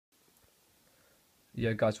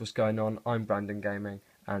Yo guys, what's going on? I'm Brandon Gaming,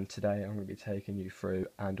 and today I'm going to be taking you through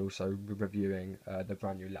and also reviewing the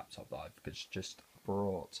brand new laptop that I've just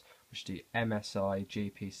brought, which is the MSI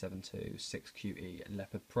GP72 6QE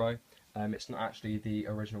Leopard Pro. It's not actually the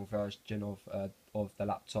original version of the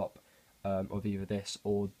laptop, of either this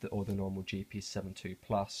or the normal GP72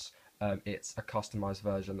 Plus. It's a customized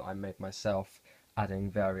version that I made myself, adding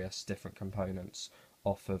various different components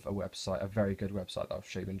off of a website, a very good website that I'll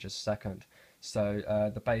show you in just a second.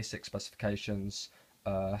 So the basic specifications,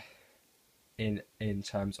 in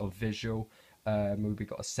terms of visual, we've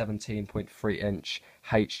got a 17.3-inch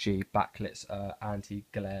HG backlit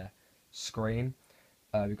anti-glare screen.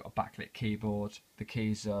 We've got a backlit keyboard. The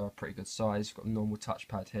keys are a pretty good size. We've got a normal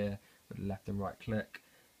touchpad here with left and right click.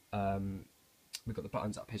 We've got the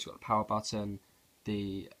buttons up here. So we've got the power button,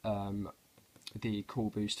 the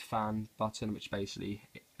cool boost fan button, which basically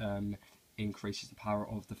increases the power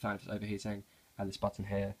of the fan if it's overheating, and this button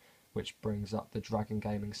here, which brings up the Dragon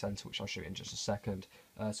Gaming Center, which I'll show you in just a second.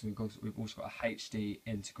 So we've also got a HD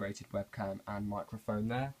integrated webcam and microphone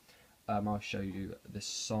there. I'll show you the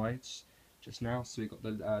sides just now. So we've got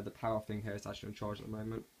the power thing here. It's actually on charge at the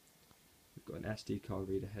moment. We've got an SD card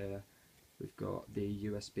reader here. We've got the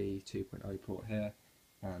USB 2.0 port here,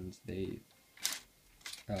 and the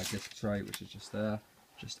disc tray, which is just there,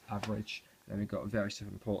 just average. And we've got various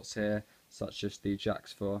different ports here, such as the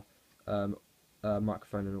jacks for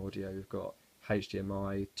microphone and audio. We've got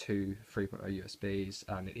HDMI, two 3.0 USBs,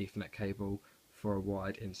 and an Ethernet cable for a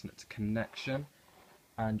wired internet connection.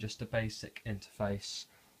 And just a basic interface,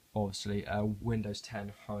 obviously a Windows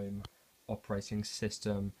 10 Home operating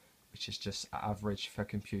system, which is just average for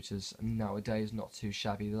computers nowadays, not too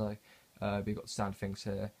shabby though. We've got standard things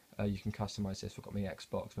here. You can customize this. We've got my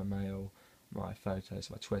Xbox, my mail, my photos,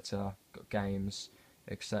 my Twitter, got games,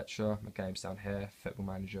 etc. My games down here, Football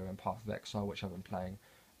Manager and Path of Exile, which I've been playing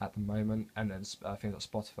at the moment, and then things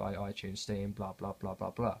like Spotify, iTunes, Steam, blah blah blah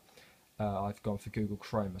blah blah. I've gone for Google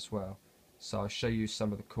Chrome as well. So I'll show you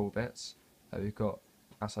some of the cool bits. We've got,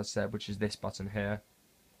 as I said, which is this button here,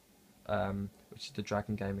 which is the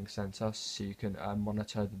Dragon Gaming Center, so you can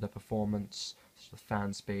monitor the performance, the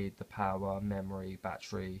fan speed, the power, memory,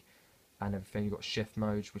 battery, and everything. You've got shift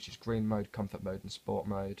modes, which is green mode, comfort mode, and sport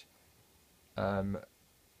mode.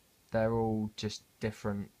 They're all just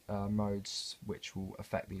different modes which will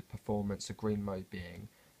affect the performance. The green mode being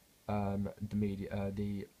the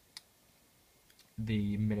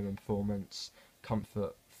minimum performance,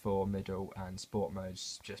 comfort for middle, and sport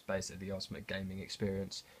modes just basically the ultimate gaming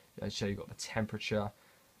experience. So you've got the temperature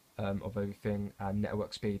of everything, and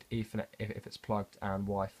network speed, Ethernet if it's plugged, and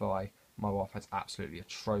Wi-Fi. My Wi-Fi is absolutely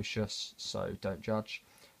atrocious, so don't judge.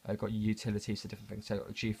 I've got utilities for different things. So I've got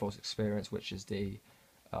the GeForce Experience, which is the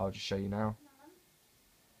I'll just show you now.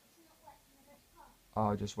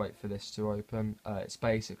 I'll just wait for this to open. It's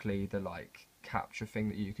basically the capture thing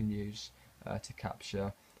that you can use to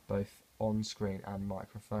capture both on-screen and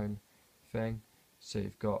microphone thing. So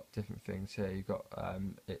you've got different things here. You've got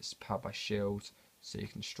it's powered by Shield, so you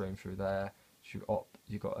can stream through there. You've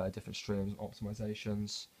got different streams and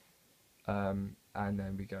optimizations, and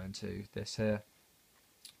then we go into this here,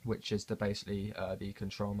 which is basically the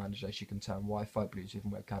control manager. So you can turn Wi-Fi, Bluetooth,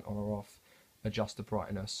 and webcam on or off, adjust the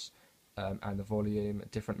brightness and the volume,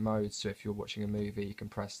 different modes. So if you're watching a movie, you can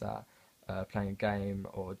press that, playing a game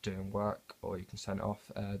or doing work, or you can turn it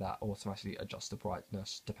off. That automatically adjusts the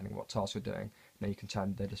brightness depending on what task you're doing. Then you can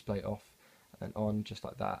turn the display off and then on, just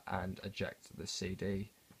like that, and eject the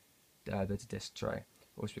CD, the disc tray.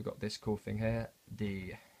 Also, we've got this cool thing here,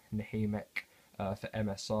 the Nahimic for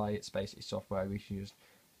MSI. It's basically software we use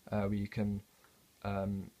where you can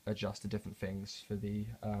adjust the different things for the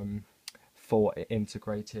four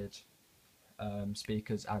integrated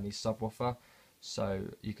speakers and the subwoofer. So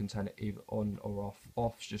you can turn it either on or off.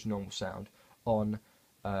 Off's just normal sound. On,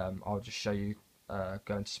 I'll just show you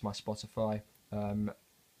going to my Spotify.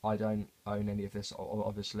 I don't own any of this,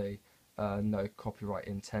 obviously. No copyright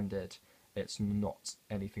intended. It's not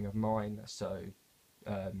anything of mine, so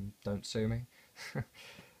don't sue me.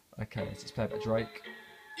 Okay, let's play a bit of Drake.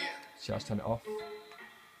 So let's turn it off.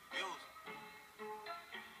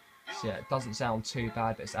 So yeah, it doesn't sound too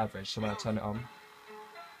bad, but it's average. So when I turn it on,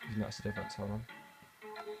 you notice the difference. Hold on.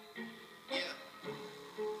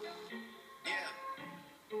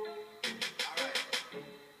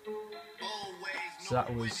 So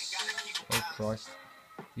that was, oh Christ.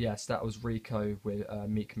 Yes, that was Rico with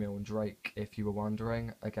Meek Mill and Drake, if you were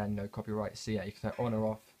wondering. Again, no copyright. So yeah, you can turn it on or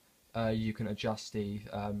off. You can adjust the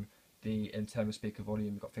internal speaker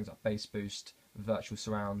volume. You've got things like bass boost, virtual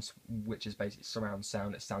surrounds, which is basically surround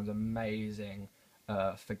sound. It sounds amazing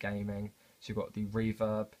for gaming. So you've got the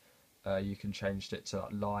reverb, you can change it to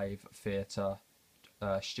like live, theatre,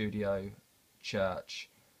 studio, church,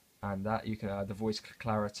 and that you can add the voice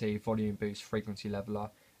clarity, volume boost, frequency leveler,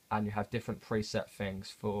 and you have different preset things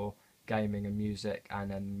for gaming and music,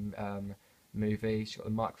 and then movies. You've got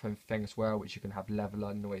the microphone thing as well, which you can have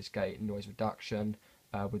leveler, noise gate, noise reduction,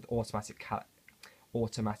 with automatic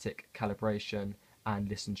calibration, and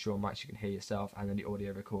listen to your mics, you can hear yourself, and then the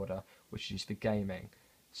audio recorder, which is used for gaming.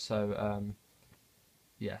 So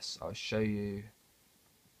yes, I'll show you.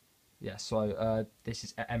 Yeah, so this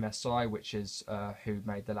is MSI, which is who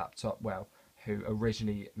made the laptop. Well, who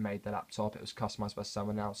originally made the laptop. It was customized by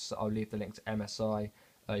someone else. So I'll leave the link to MSI.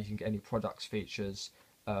 You can get any products, features,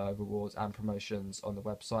 rewards, and promotions on the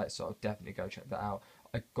website. So I'll definitely go check that out.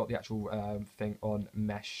 I got the actual thing on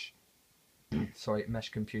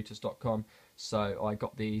meshcomputers.com. So I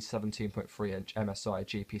got the 17.3-inch MSI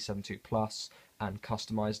GP72 Plus and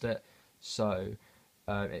customized it. So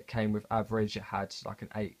it came with average. It had like an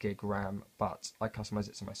 8 gig RAM, but I customized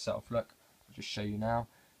it to myself. Look, I'll just show you now.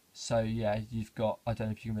 So yeah, you've got, I don't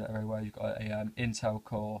know if you can read that very well, you've got a Intel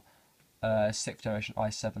Core 6th generation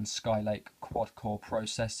i7 Skylake quad-core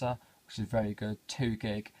processor, which is very good, 2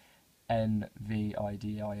 gig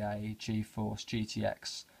NVIDIA GeForce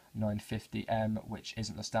GTX 950M, which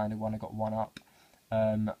isn't the standard one, I got one up.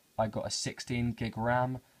 I got a 16 gig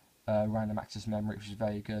RAM, random access memory, which is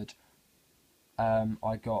very good.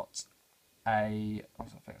 I got a, I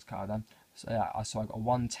think it's called then. So yeah, so I got a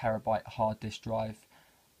 1 terabyte hard disk drive,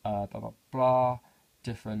 blah blah blah,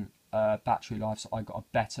 different battery life. So I got a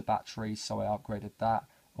better battery, so I upgraded that.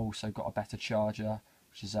 Also got a better charger,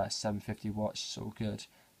 which is 750 watts, it's all good.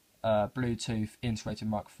 Bluetooth integrated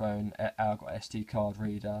microphone. I got an SD card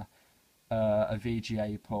reader, a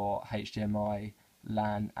VGA port, HDMI,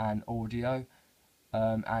 LAN, and audio,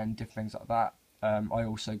 and different things like that. I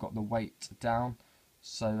also got the weight down,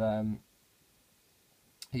 so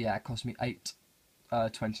yeah, it cost me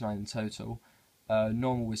 $8.29 in total.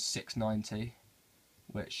 Normal was $6.90,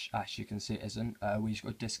 which as you can see it isn't. We just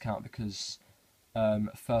got a discount because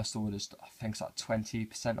first orders, I think it's like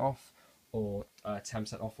 20% off or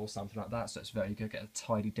 10% off or something like that, so it's very good, get a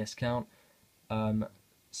tidy discount.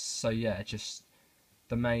 So yeah, just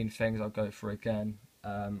the main things I'll go for again.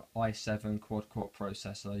 i7 quad-core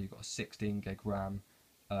processor, you've got a 16 gig RAM,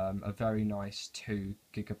 a very nice 2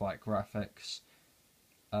 GB graphics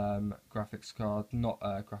card, not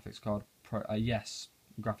graphics card, yes,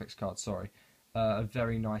 graphics card, sorry. A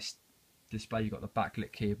very nice display, you've got the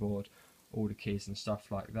backlit keyboard, all the keys and stuff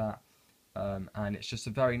like that, and it's just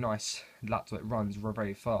a very nice laptop. It runs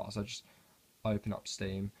very fast. I just open up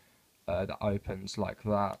Steam, that opens like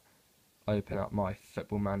that, open up my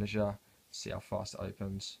Football Manager, see how fast it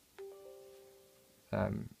opens.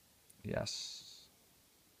 Yes,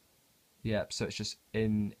 yep, so it's just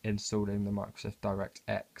installing the Microsoft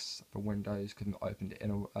DirectX for Windows. I've not opened it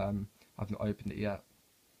I've not opened it yet.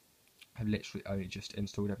 I've literally only just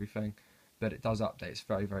installed everything, but it does update. It's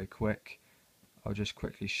very quick. I'll just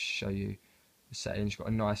quickly show you the settings. You've got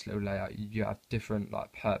a nice little layout. You have different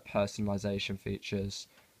like personalization features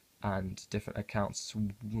and different accounts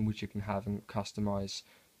which you can have and customize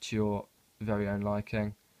to your very own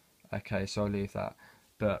liking. Okay, so I'll leave that,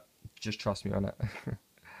 but just trust me on it.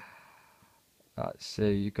 So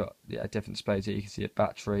you've got different displays here. You can see a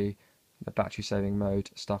battery, the battery saving mode,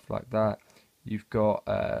 stuff like that. You've got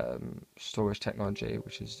storage technology,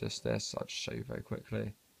 which is just this. I'll just show you very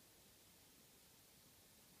quickly.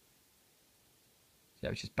 Yeah,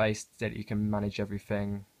 which is based that you can manage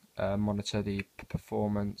everything, monitor the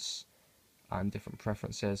performance and different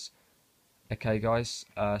preferences. Okay guys,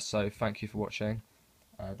 so thank you for watching.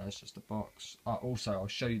 That's just a box. Also, I'll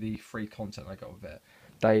show you the free content I got with it.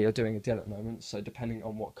 They are doing a deal at the moment, so depending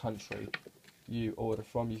on what country you order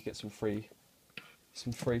from, you get some free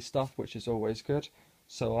stuff, which is always good.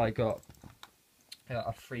 So I got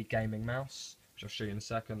a free gaming mouse, which I'll show you in a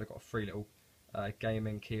second. I got a free little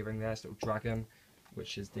gaming keyring there, this little dragon,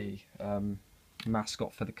 which is the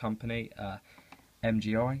mascot for the company,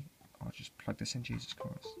 MGI. I'll just plug this in, Jesus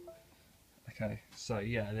Christ. Okay, so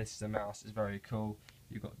yeah, this is the mouse. It's very cool.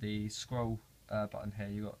 You've got the scroll button here.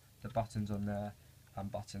 You've got the buttons on there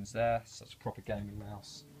and buttons there. So it's a proper gaming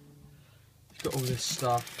mouse. You've got all this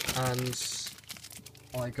stuff,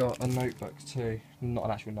 and I got a notebook too. Not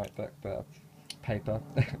an actual notebook, but paper.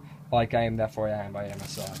 I game, therefore I am by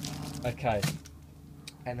MSI. Okay,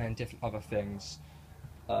 and then different other things.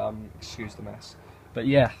 Excuse the mess. But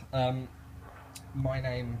yeah, my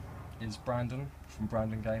name is Brandon from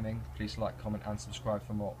Brandon Gaming. Please like, comment and subscribe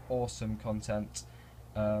for more awesome content.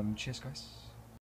 Cheers guys.